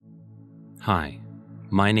Hi,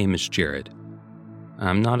 my name is Jared.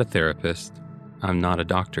 I'm not a therapist. I'm not a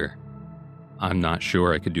doctor. I'm not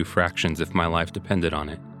sure I could do fractions if my life depended on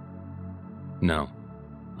it. No,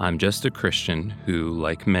 I'm just a Christian who,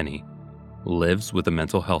 like many, lives with a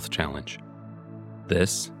mental health challenge.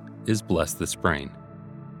 This is Bless This Brain.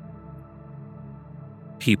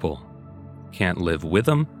 People can't live with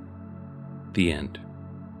them. The end.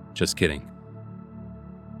 Just kidding.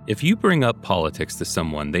 If you bring up politics to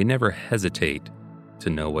someone, they never hesitate to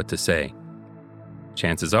know what to say.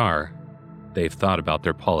 Chances are, they've thought about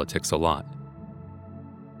their politics a lot.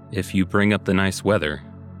 If you bring up the nice weather,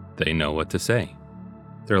 they know what to say.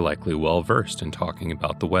 They're likely well-versed in talking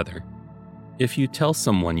about the weather. If you tell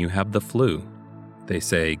someone you have the flu, they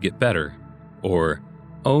say, "Get better," or,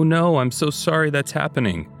 "Oh no, I'm so sorry that's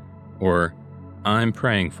happening," or, "I'm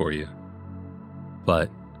praying for you." But,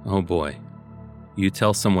 oh boy, you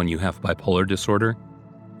tell someone you have bipolar disorder,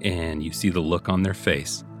 and you see the look on their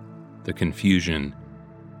face, the confusion,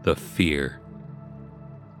 the fear.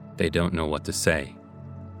 They don't know what to say.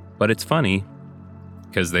 But it's funny,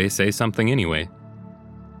 because they say something anyway.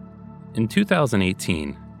 In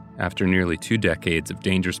 2018, after nearly 2 decades of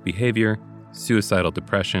dangerous behavior, suicidal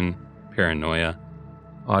depression, paranoia,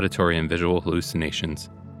 auditory and visual hallucinations,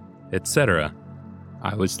 etc.,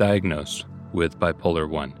 I was diagnosed with bipolar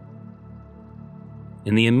 1.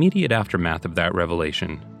 In the immediate aftermath of that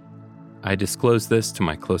revelation, I disclosed this to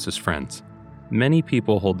my closest friends. Many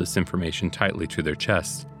people hold this information tightly to their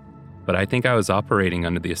chests, but I think I was operating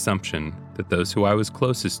under the assumption that those who I was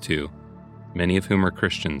closest to, many of whom are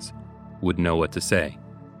Christians, would know what to say,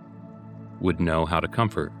 would know how to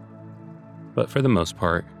comfort. But for the most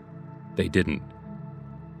part, they didn't.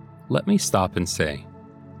 Let me stop and say,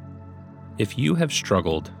 if you have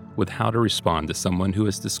struggled with how to respond to someone who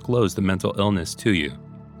has disclosed a mental illness to you,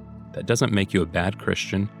 that doesn't make you a bad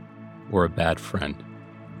Christian or a bad friend.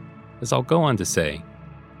 As I'll go on to say,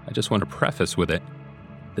 I just want to preface with it,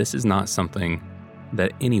 this is not something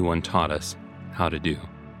that anyone taught us how to do.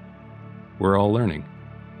 We're all learning.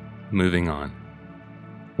 Moving on.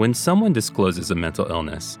 When someone discloses a mental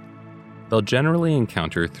illness, they'll generally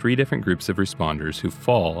encounter 3 different groups of responders who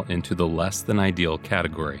fall into the less than ideal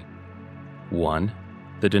category. 1,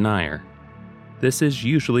 the denier. This is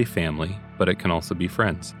usually family, but it can also be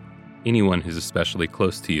friends. Anyone who's especially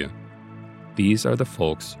close to you. These are the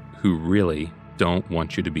folks who really don't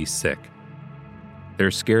want you to be sick.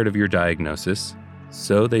 They're scared of your diagnosis,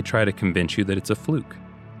 so they try to convince you that it's a fluke.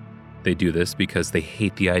 They do this because they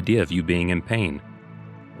hate the idea of you being in pain,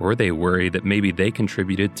 or they worry that maybe they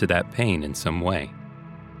contributed to that pain in some way.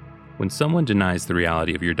 When someone denies the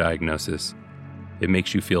reality of your diagnosis, it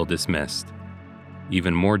makes you feel dismissed.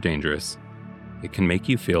 Even more dangerous, it can make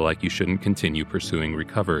you feel like you shouldn't continue pursuing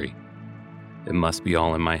recovery. It must be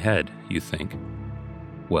all in my head, you think.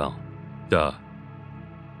 Well, duh.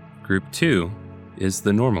 Group 2 is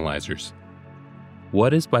the normalizers.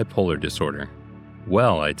 What is bipolar disorder?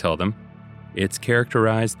 Well, I tell them, it's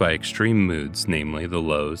characterized by extreme moods, namely the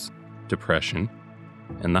lows, depression,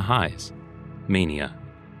 and the highs, mania.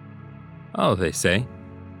 Oh, they say,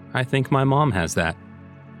 I think my mom has that.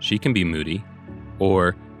 She can be moody.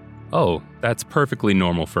 Or, oh, that's perfectly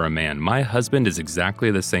normal for a man. My husband is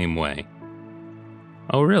exactly the same way.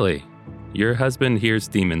 Oh, really? Your husband hears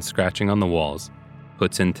demons scratching on the walls,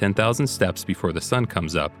 puts in 10,000 steps before the sun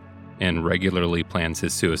comes up, and regularly plans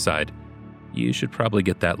his suicide. You should probably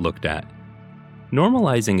get that looked at.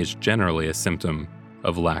 Normalizing is generally a symptom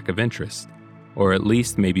of lack of interest, or at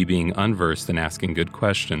least maybe being unversed in asking good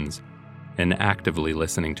questions and actively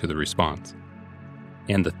listening to the response.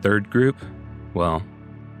 And the third group? Well,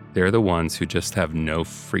 they're the ones who just have no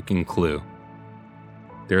freaking clue.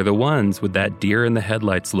 They're the ones with that deer in the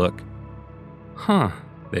headlights look. Huh,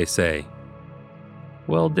 they say.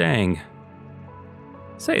 Well, dang.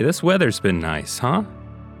 Say, this weather's been nice, huh?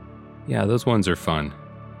 Yeah, those ones are fun.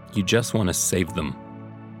 You just want to save them.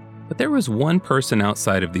 But there was one person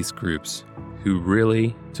outside of these groups who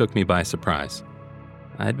really took me by surprise.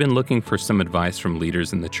 I had been looking for some advice from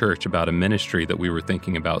leaders in the church about a ministry that we were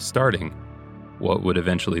thinking about starting, what would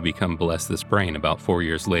eventually become Bless This Brain about 4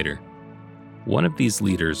 years later. One of these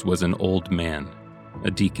leaders was an old man, a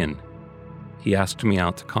deacon. He asked me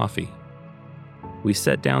out to coffee. We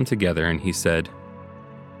sat down together and he said,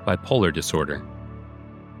 "Bipolar disorder.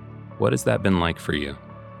 What has that been like for you?"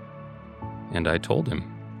 And I told him.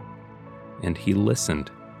 And he listened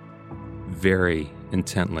very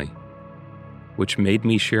intently, which made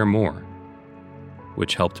me share more,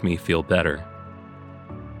 which helped me feel better.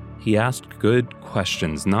 He asked good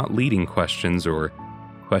questions, not leading questions or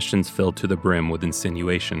questions filled to the brim with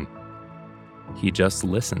insinuation. He just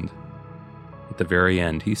listened. the very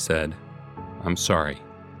end, he said, "I'm sorry.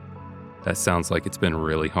 That sounds like it's been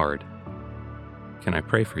really hard. Can I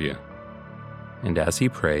pray for you?" And as he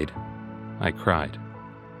prayed, I cried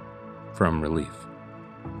from relief.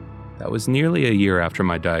 That was nearly a year after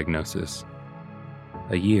my diagnosis.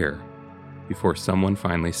 A year before someone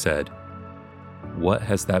finally said, "What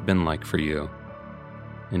has that been like for you?"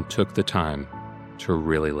 and took the time to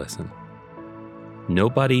really listen.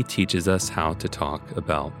 Nobody teaches us how to talk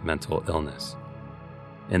about mental illness.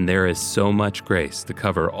 And there is so much grace to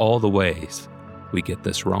cover all the ways we get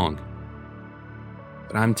this wrong.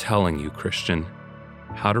 But I'm telling you, Christian,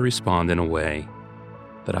 how to respond in a way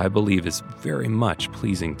that I believe is very much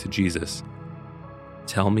pleasing to Jesus.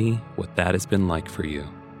 Tell me what that has been like for you.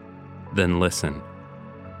 Then listen.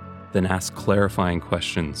 Then ask clarifying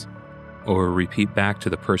questions, or repeat back to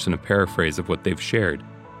the person a paraphrase of what they've shared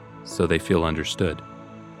so they feel understood.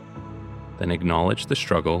 Then acknowledge the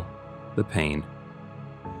struggle, the pain,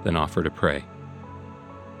 then offer to pray.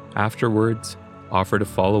 Afterwards, offer to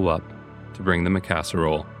follow up, to bring them a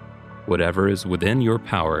casserole, whatever is within your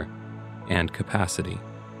power and capacity.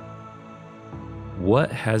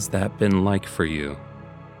 What has that been like for you?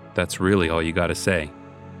 That's really all you gotta say.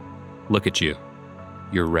 Look at you.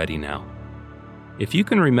 You're ready now. If you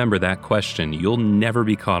can remember that question, you'll never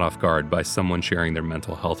be caught off guard by someone sharing their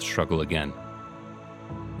mental health struggle again.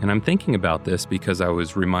 And I'm thinking about this because I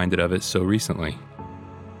was reminded of it so recently.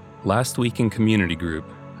 Last week in community group,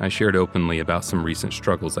 I shared openly about some recent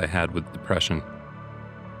struggles I had with depression.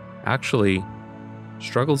 Actually,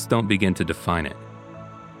 struggles don't begin to define it.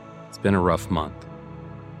 It's been a rough month.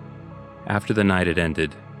 After the night had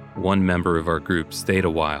ended, one member of our group stayed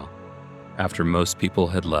a while after most people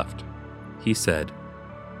had left. He said,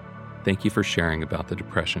 "Thank you for sharing about the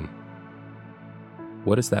depression.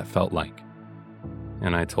 What has that felt like?"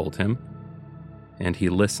 And I told him, and he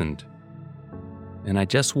listened. And I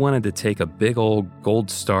just wanted to take a big old gold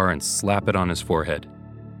star and slap it on his forehead.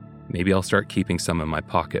 Maybe I'll start keeping some in my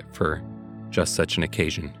pocket for just such an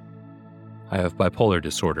occasion. I have bipolar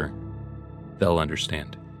disorder. They'll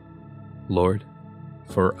understand. Lord,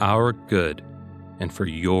 for our good and for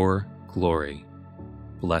your glory,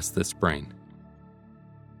 bless this brain.